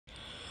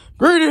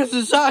Greetings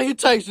and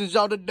salutations,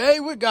 y'all. Today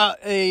we got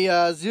a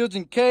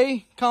Zildjian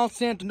K,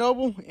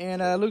 Constantinople,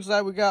 and looks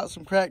like we got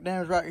some crack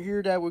damage right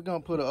here that we're gonna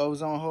put an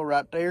ozone hole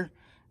right there.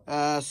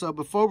 So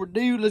before we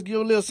do, let's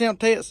give a little sound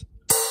test.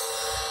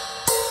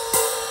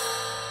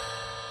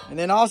 And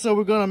then also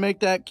we're gonna make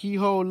that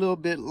keyhole a little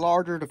bit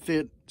larger to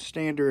fit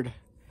standard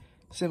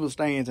cymbal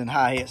stands and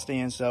hi-hat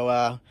stands.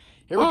 So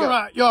here we go. All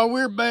right, y'all,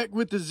 we're back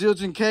with the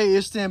Zildjian K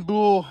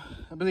Istanbul.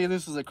 I believe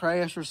this is a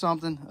crash or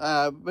something.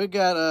 We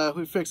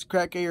fixed the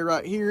crack area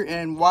right here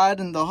and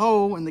widened the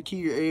hole in the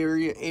key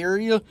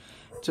area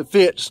to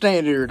fit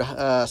standard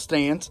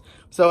stands.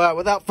 So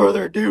without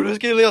further ado, let's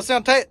get a little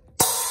sound test.